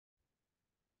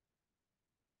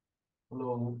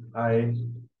Hello.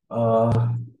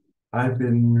 Uh I've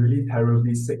been really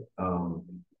terribly sick for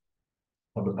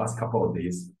the past couple of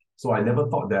days. So I never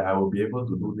thought that I would be able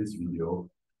to do this video.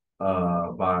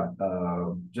 But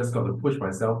just got to push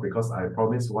myself because I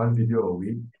promised one video a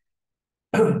week.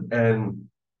 And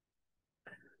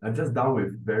I'm just down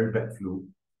with very bad flu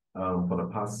for the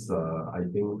past I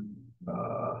think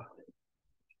uh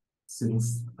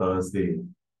since Thursday.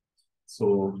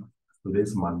 So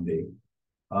today's Monday.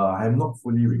 I'm not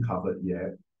fully recovered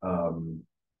yet.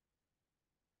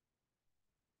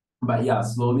 But yeah,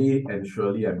 slowly and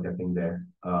surely I'm getting there.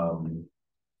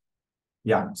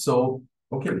 Yeah, so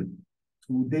okay,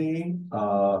 today,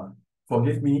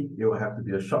 forgive me, it will have to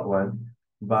be a short one,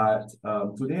 but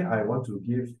today I want to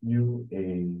give you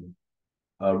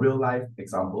a real life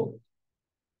example.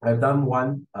 I've done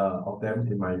one of them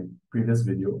in my previous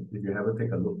video. If you haven't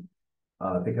taken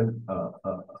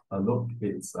a look,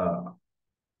 it's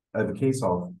the case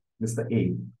of Mr.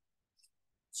 A.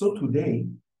 So today,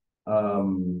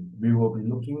 we will be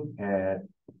looking at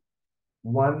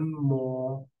one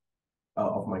more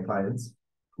of my clients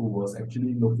who was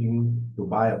actually looking to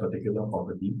buy a particular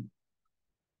property,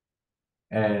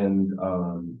 and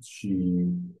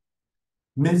she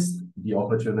missed the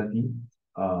opportunity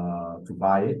to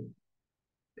buy it.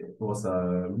 It was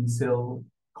a resale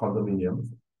condominium.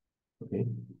 Okay,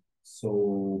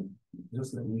 so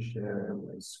just let me share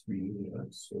my screen here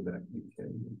so that you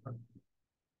can.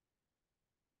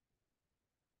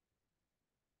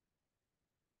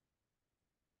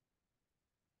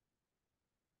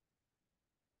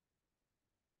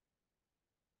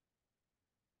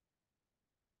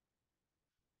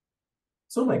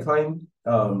 So my client,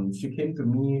 she came to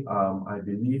me. I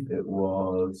believe it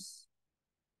was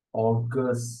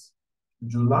August,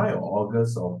 July or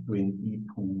August of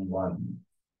 2021.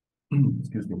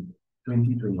 Excuse me,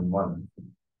 2021.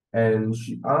 And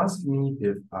she asked me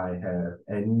if I have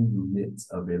any units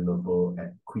available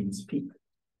at Queen's Peak,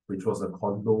 which was a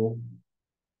condo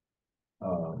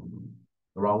um,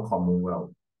 around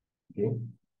Commonwealth. Okay.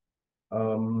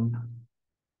 Um,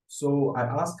 so I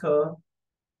asked her,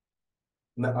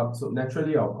 so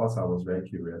naturally, of course, I was very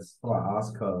curious. So I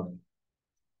asked her,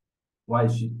 why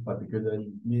is she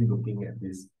particularly looking at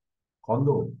this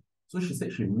condo? So she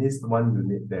said she missed one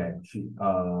unit there. She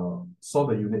saw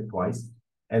the unit twice,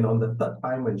 and on the third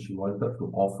time when she wanted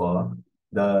to offer,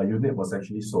 the unit was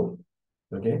actually sold.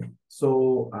 Okay,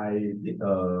 so I did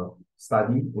a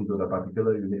study into the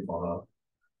particular unit for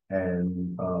her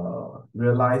and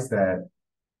realized that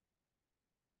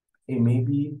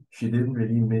maybe she didn't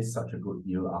really miss such a good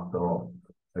deal after all.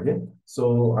 Okay,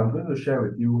 so I'm going to share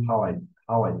with you how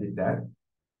I did that,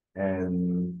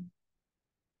 and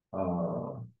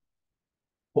uh,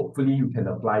 hopefully you can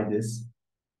apply this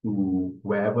to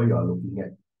wherever you are looking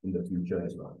at in the future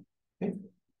as well. Okay.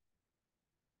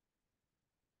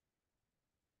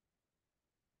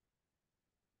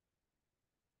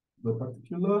 The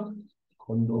particular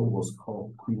condo was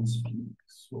called Queen's Peak.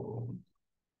 So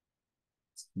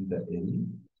let's key that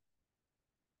in.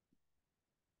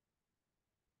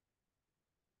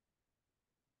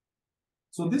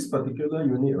 So this particular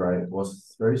unit, right,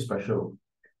 was very special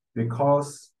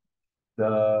because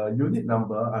the unit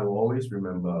number I will always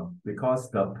remember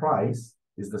because the price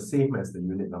is the same as the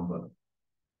unit number.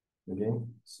 Okay,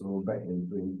 so back in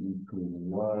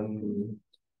 2021,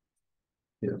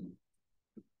 yeah.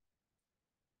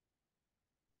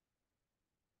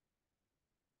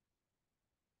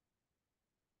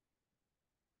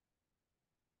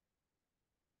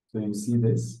 So you see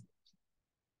this?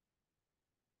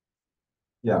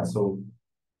 Yeah, so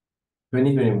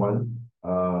 2021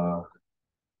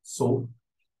 sold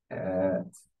at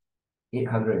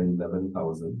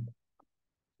 811,000.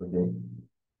 Okay,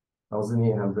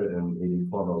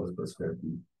 $1,884 per square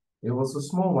feet. It was a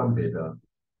small one bedder.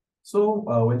 So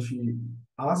when she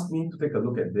asked me to take a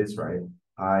look at this, right,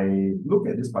 I look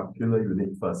at this particular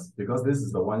unit first because this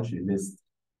is the one she missed.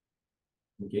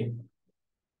 Okay,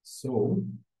 so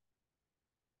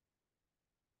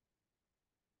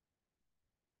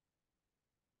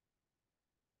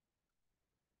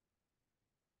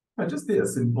I just did a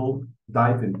simple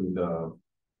dive into the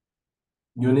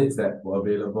units that were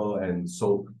available and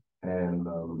sold, and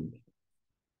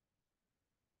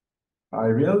I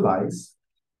realized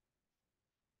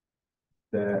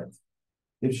that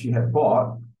if she had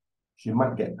bought, she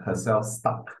might get herself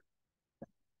stuck.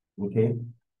 Okay.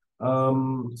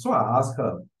 So I asked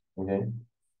her, okay,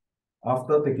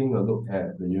 after taking a look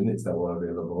at the units that were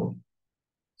available,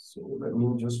 so let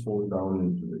me just hold down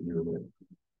into the unit.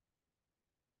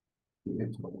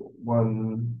 It's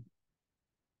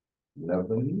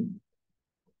 111.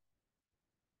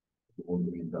 all the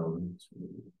way down to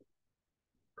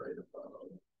right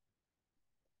about.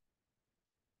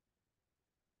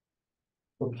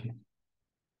 Okay.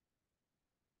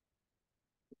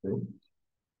 Okay.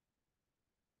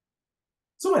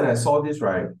 So when I saw this,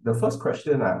 right, the first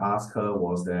question I asked her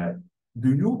was that,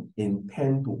 do you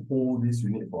intend to hold this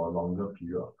unit for a longer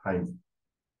period of time?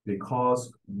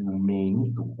 Because you may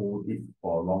need to hold it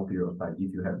for a long period of time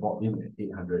if you have bought in at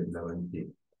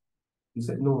 811K. She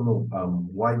said, no, no,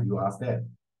 why do you ask that?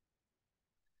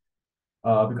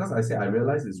 Because I said, I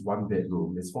realize it's one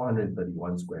bedroom, it's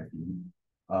 431 square feet.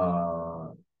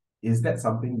 Is that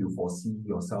something you foresee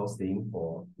yourself staying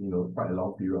for, quite a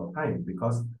long period of time?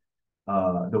 Because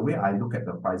the way I look at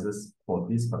the prices for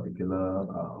this particular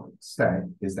stack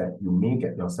is that you may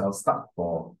get yourself stuck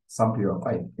for some period of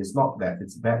time. It's not that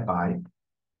it's bad buy,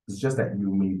 it's just that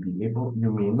you may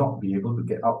not be able to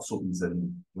get out so easily.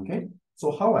 Okay.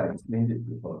 So how I explained it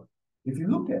to her, if you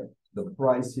look at the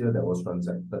price here that was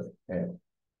transacted at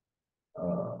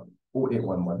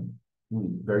 0811,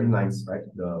 very nice, right?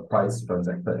 The price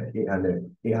transacted at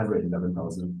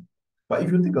 811,000. But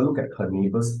if you take a look at her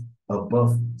neighbors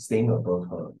above, staying above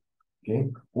her,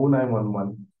 okay,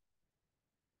 0911,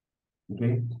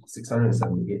 okay,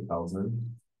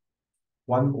 678,000.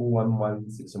 1011,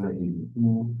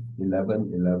 682,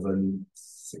 1111,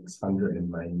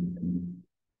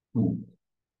 692.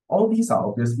 All these are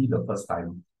obviously the first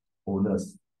time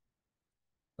owners.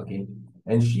 Okay.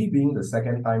 And she being the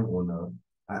second time owner,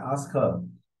 I asked her,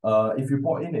 if you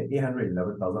bought in at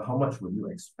 811,000, how much would you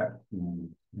expect to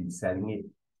be selling it?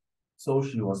 So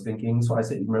she was thinking, so I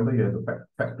said, remember you have to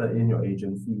factor in your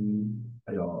agent fee,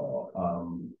 your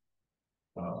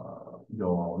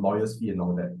lawyer's fee and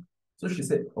all that. So she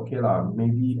said, okay lah,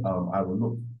 maybe I will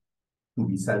look to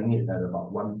be selling it at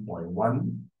about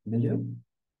 1.1 million.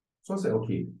 So I said,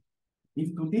 okay,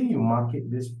 if today you market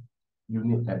this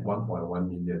unit at 1.1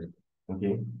 million,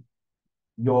 okay,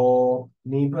 your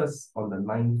neighbors on the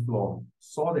 9th floor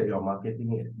saw that you're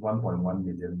marketing it at 1.1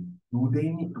 million. Do they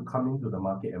need to come into the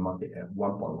market and market at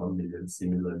 1.1 million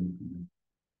similarly to you?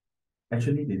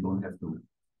 Actually, they don't have to.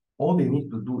 All they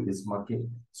need to do is market.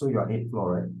 So you're 8th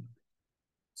floor, right?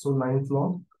 So 9th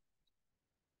floor,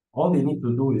 all they need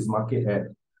to do is market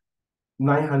at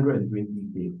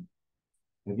 920K.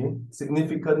 Okay,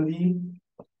 significantly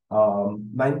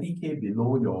 90K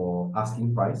below your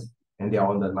asking price, and they are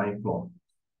on the 9th floor.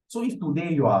 So if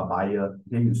today you are a buyer,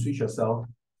 then you switch yourself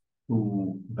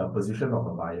to the position of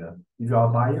a buyer. If you are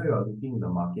a buyer, you are looking in the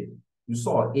market. You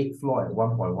saw an 8th floor at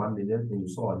 1.1 million, and you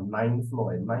saw a 9th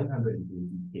floor at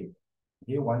 920K.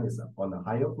 Okay, one is on the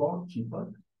higher floor,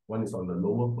 cheaper. One is on the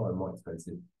lower floor and more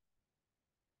expensive.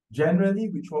 Generally,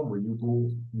 which one will you go?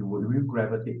 You will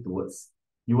gravitate towards?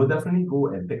 You will definitely go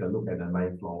and take a look at the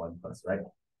 9th floor one first, right?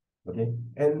 Okay.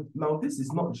 And now this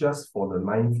is not just for the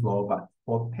 9th floor, but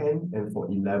for 10 and for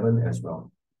 11 as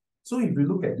well. So if you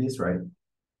look at this, right?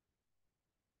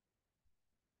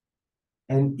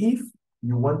 And if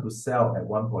you want to sell at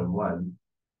 1.1,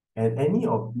 and any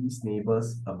of these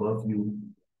neighbors above you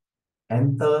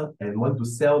enter and want to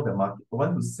sell the market,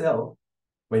 want to sell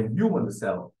when you want to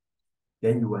sell,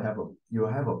 then you will have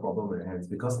a problem with your hands,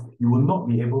 because you will not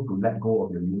be able to let go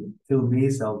of your unit till they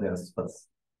sell theirs first.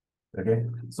 Okay.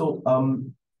 So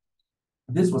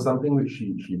this was something which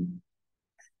she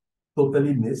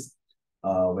totally missed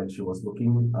when she was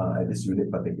looking at this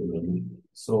unit particularly.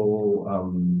 So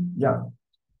yeah,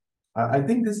 I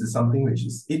think this is something which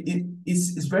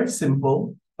it's very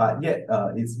simple, but yet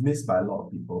it's missed by a lot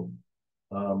of people.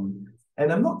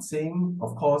 And I'm not saying,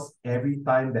 of course, every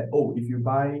time that, oh, if you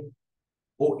buy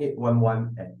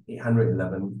 0811 at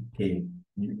 811K,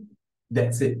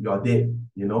 that's it, you're dead,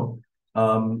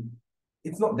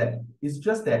 It's not that. It's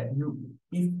just that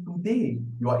if today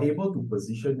you are able to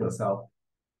position yourself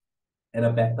at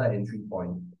a better entry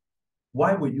point,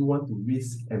 why would you want to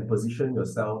risk and position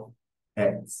yourself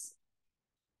at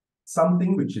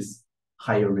something which is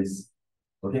higher risk?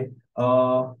 Okay.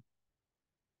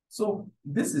 So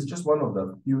this is just one of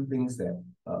the few things that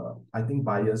I think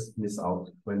buyers miss out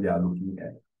when they are looking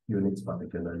at units,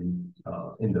 particularly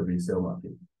in the resale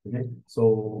market. Okay.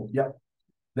 So yeah,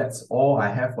 that's all I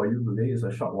have for you today. It's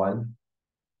a short one.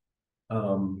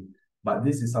 But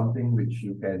this is something which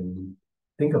you can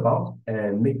think about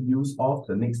and make use of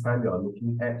the next time you are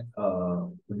looking at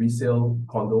the resale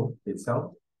condo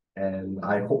itself. And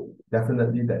I hope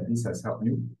definitely that this has helped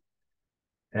you.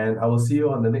 And I will see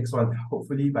you on the next one.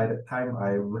 Hopefully by that time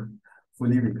I'm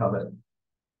fully recovered.